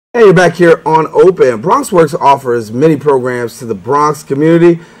Hey, you're back here on Open. BronxWorks offers many programs to the Bronx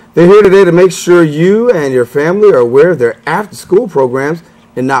community. They're here today to make sure you and your family are aware of their after-school programs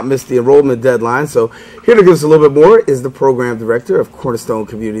and not miss the enrollment deadline. So here to give us a little bit more is the Program Director of Cornerstone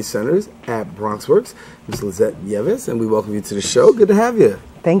Community Centers at BronxWorks, Ms. Lizette Yevis, and we welcome you to the show. Good to have you.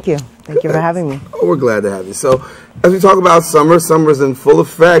 Thank you. Thank you for having me. Oh, we're glad to have you. So as we talk about summer's in full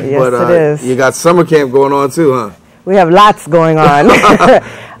effect, Yes, but it is. you got summer camp going on too, huh? We have lots going on.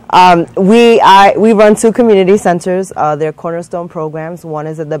 We run two community centers. They're Cornerstone programs. One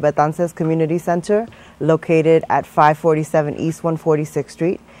is at the Betances Community Center, located at 547 East 146th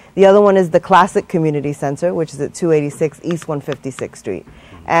Street. The other one is the Classic Community Center, which is at 286 East 156th Street.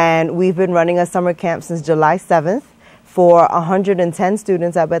 And we've been running a summer camp since July 7th for 110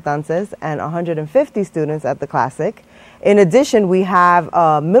 students at Betances and 150 students at the Classic. In addition, we have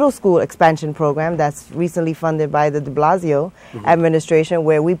a middle school expansion program that's recently funded by the de Blasio administration,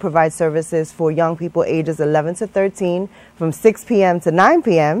 where we provide services for young people ages 11 to 13 from 6 p.m. to 9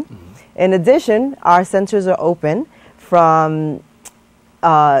 p.m. In addition, our centers are open from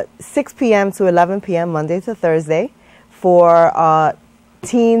 6 p.m. to 11 p.m. Monday to Thursday for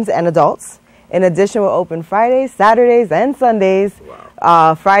teens and adults. In addition, we're open Fridays, Saturdays, and Sundays.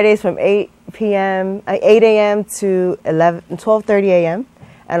 Wow. Fridays from 8 a.m. to 12:30 a.m.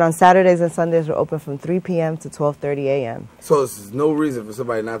 And on Saturdays and Sundays, we're open from 3 p.m. to 12:30 a.m. So there's no reason for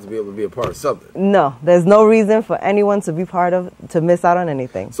somebody not to be able to be a part of something. No, there's no reason for anyone to be to miss out on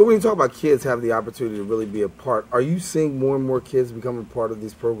anything. So when you talk about kids having the opportunity to really be a part, are you seeing more and more kids becoming part of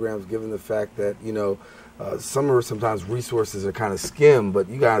these programs, given the fact that, you know, sometimes resources are kind of skim, but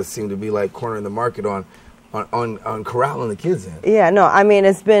you guys seem to be like cornering the market on corralling the kids in? Yeah, no, I mean,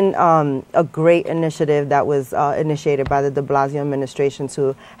 it's been a great initiative that was initiated by the de Blasio administration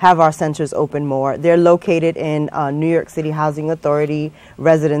to have our centers open more. They're located in New York City Housing Authority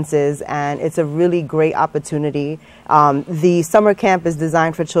residences, and it's a really great opportunity. The summer camp is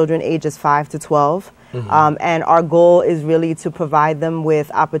designed for children ages 5 to 12. And our goal is really to provide them with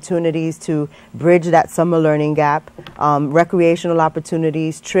opportunities to bridge that summer learning gap, recreational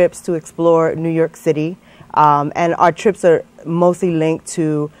opportunities, trips to explore New York City. And our trips are mostly linked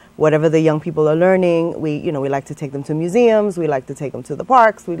to whatever the young people are learning. We like to take them to museums. We like to take them to the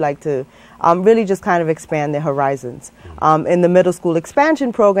parks. We like to really just kind of expand their horizons. In the middle school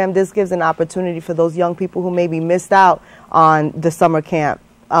expansion program, this gives an opportunity for those young people who maybe missed out on the summer camp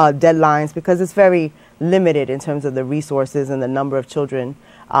deadlines, because it's very limited in terms of the resources and the number of children,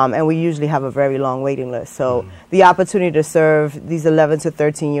 and we usually have a very long waiting list. So the opportunity to serve these 11 to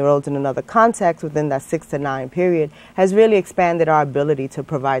 13-year-olds in another context within that 6 to 9 period has really expanded our ability to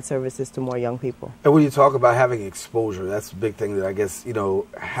provide services to more young people. And when you talk about having exposure, that's a big thing that I guess, you know,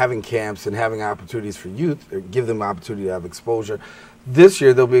 having camps and having opportunities for youth, give them the opportunity to have exposure. This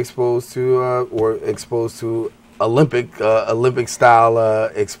year they'll be exposed to Olympic style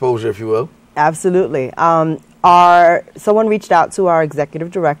exposure, if you will. Absolutely. Someone reached out to our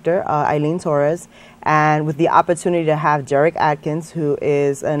executive director, Eileen Torres, and with the opportunity to have Jarek Atkins, who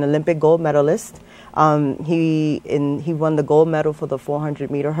is an Olympic gold medalist. He won the gold medal for the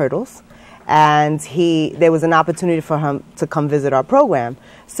 400-meter hurdles, and there was an opportunity for him to come visit our program.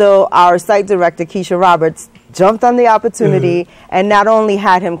 So our site director, Keisha Roberts, jumped on the opportunity and not only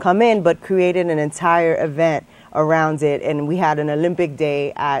had him come in, but created an entire event around it, and we had an Olympic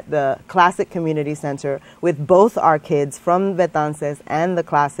day at the Classic Community Center with both our kids from Betances and the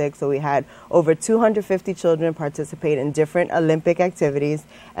Classic. So we had over 250 children participate in different Olympic activities,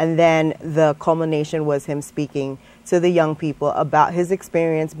 and then the culmination was him speaking to the young people about his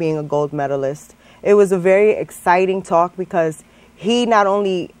experience being a gold medalist. It was a very exciting talk because he not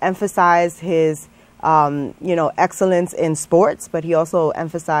only emphasized his excellence in sports, but he also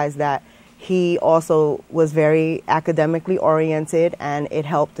emphasized that he also was very academically oriented, and it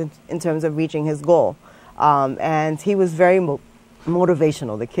helped in terms of reaching his goal. And he was very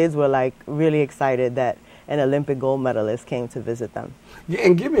motivational. The kids were like really excited that an Olympic gold medalist came to visit them. Yeah,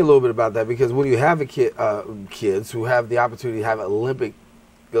 and give me a little bit about that, because when you have kids who have the opportunity to have Olympic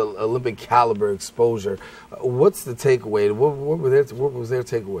caliber exposure, what's the takeaway? What was their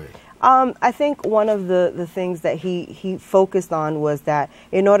takeaway? I think one of the things that he focused on was that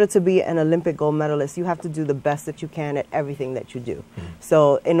in order to be an Olympic gold medalist, you have to do the best that you can at everything that you do.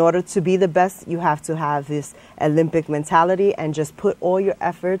 So in order to be the best, you have to have this Olympic mentality and just put all your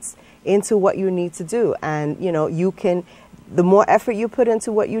efforts into what you need to do. And, you know, the more effort you put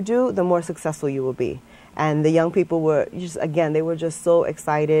into what you do, the more successful you will be. And the young people were they were just so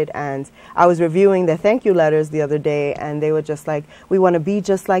excited. And I was reviewing their thank you letters the other day, and they were just like, we want to be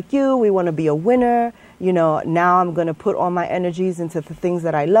just like you. We want to be a winner. you know, now I'm going to put all my energies into the things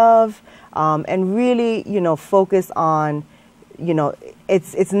that I love, and really, you know, focus on, you know,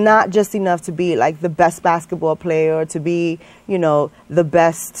 it's not just enough to be like the best basketball player or to be, you know, the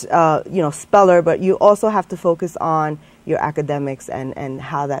best, you know, speller, but you also have to focus on your academics and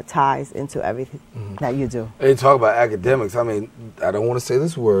how that ties into everything that you do. Hey, talk about academics. I mean, I don't want to say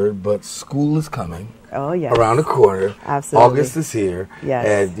this word, but school is coming. Oh, yes. Around the corner. Absolutely. August is here.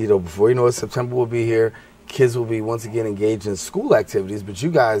 Yes. And, you know, before you know it, September will be here. Kids will be once again engaged in school activities, but you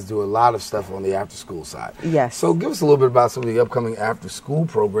guys do a lot of stuff on the after-school side. Yes. So give us a little bit about some of the upcoming after-school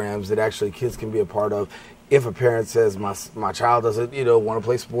programs that actually kids can be a part of. If a parent says, my child doesn't, you know, want to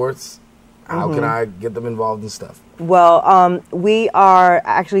play sports, how can I get them involved in stuff? Well, we are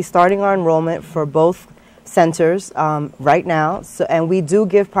actually starting our enrollment for both centers right now, and we do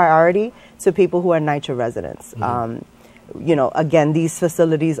give priority to people who are NYCHA residents. You know, again, these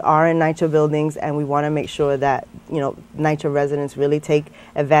facilities are in NYCHA buildings, and we want to make sure that, you know, NYCHA residents really take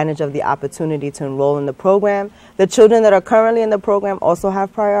advantage of the opportunity to enroll in the program. The children that are currently in the program also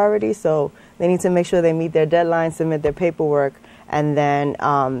have priority, so they need to make sure they meet their deadlines, submit their paperwork, and then,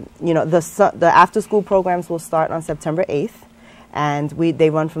 you know, the after-school programs will start on September 8th, and they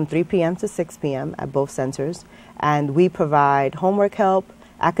run from 3 p.m. to 6 p.m. at both centers, and we provide homework help,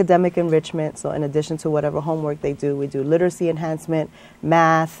 academic enrichment. So in addition to whatever homework they do, we do literacy enhancement,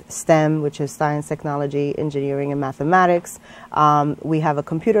 math, STEM, which is science, technology, engineering, and mathematics. We have a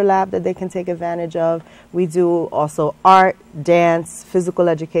computer lab that they can take advantage of. We do also art, dance, physical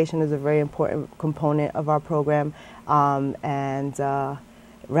education is a very important component of our program, and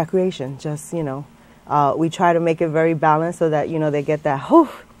recreation. Just, you know, we try to make it very balanced so that, you know, they get that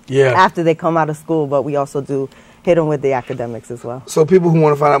after they come out of school, but we also do hit them with the academics as well. So people who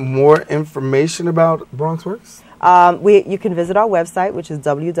want to find out more information about BronxWorks? You can visit our website, which is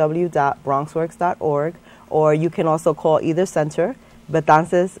www.bronxworks.org, or you can also call either center,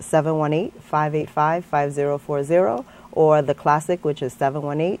 Betances 718-585-5040, or the Classic, which is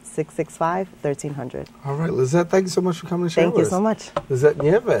 718-665-1300. All right, Lizette, thank you so much for coming to share with us. Thank you so much. Lizette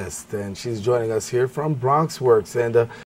Nieves, and she's joining us here from BronxWorks. And